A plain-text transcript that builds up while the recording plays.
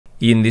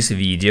In this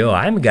video,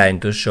 I'm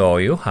going to show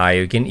you how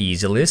you can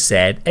easily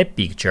set a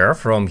picture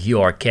from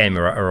your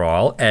camera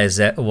roll as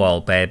a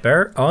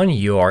wallpaper on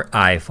your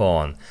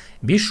iPhone.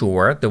 Be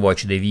sure to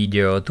watch the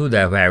video to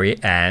the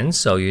very end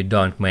so you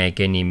don't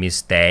make any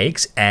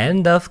mistakes,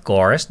 and of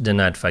course do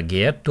not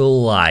forget to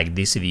like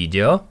this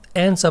video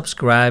and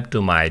subscribe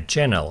to my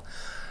channel.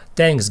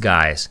 Thanks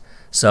guys!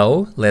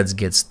 So let's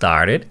get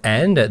started,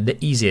 and the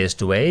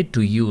easiest way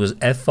to use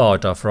a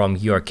photo from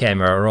your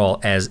camera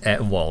roll as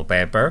a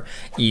wallpaper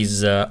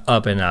is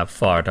open up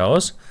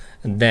Photos,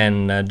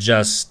 then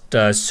just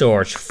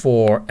search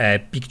for a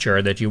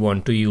picture that you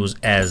want to use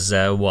as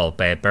a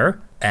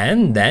wallpaper,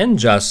 and then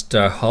just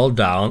hold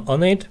down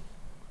on it,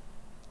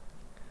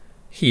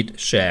 hit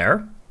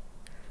share,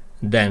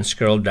 then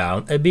scroll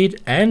down a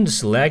bit and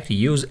select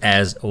use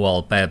as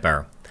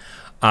wallpaper.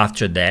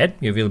 After that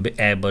you will be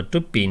able to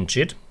pinch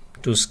it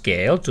to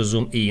scale, to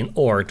zoom in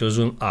or to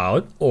zoom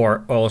out,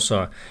 or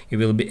also you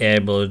will be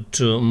able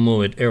to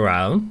move it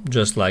around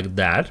just like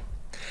that.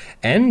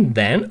 And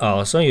then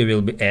also you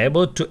will be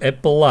able to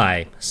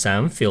apply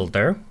some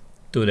filter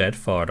to that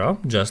photo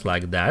just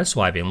like that,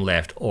 swiping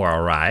left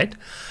or right.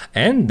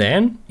 And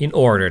then in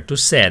order to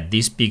set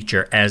this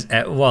picture as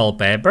a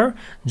wallpaper,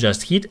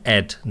 just hit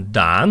at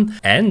done,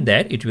 and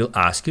that it will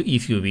ask you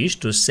if you wish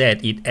to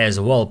set it as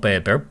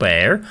wallpaper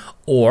pair,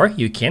 or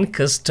you can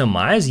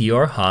customize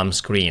your home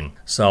screen.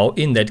 So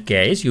in that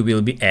case you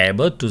will be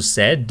able to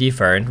set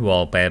different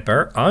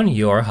wallpaper on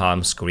your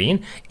home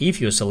screen if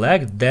you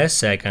select the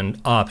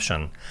second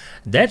option.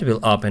 That will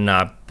open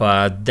up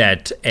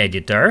that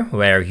editor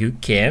where you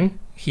can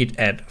hit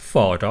add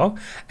photo,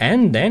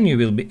 and then you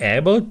will be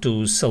able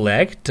to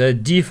select a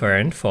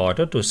different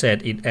photo to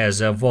set it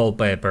as a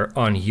wallpaper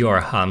on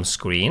your home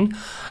screen.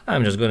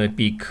 I'm just gonna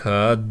pick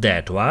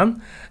that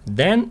one.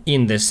 Then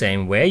in the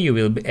same way you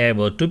will be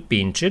able to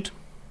pinch it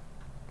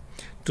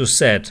to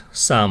set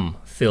some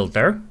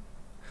filter,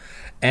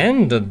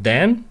 and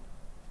then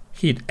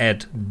hit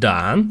add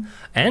done,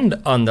 and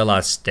on the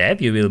last step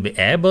you will be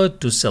able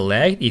to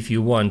select if you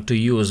want to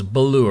use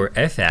blur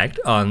effect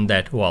on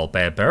that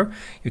wallpaper.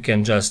 You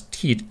can just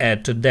hit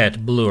add to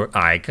that blur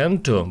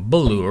icon to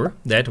blur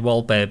that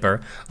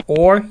wallpaper,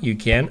 or you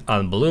can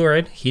unblur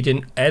it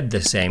hitting at the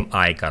same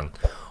icon.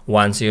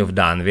 Once you've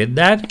done with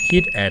that,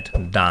 hit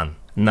add done.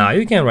 Now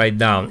you can write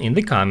down in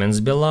the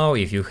comments below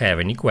if you have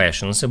any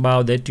questions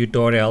about the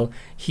tutorial.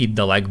 Hit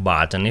the like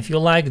button if you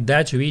liked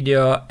that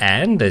video,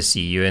 and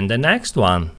see you in the next one.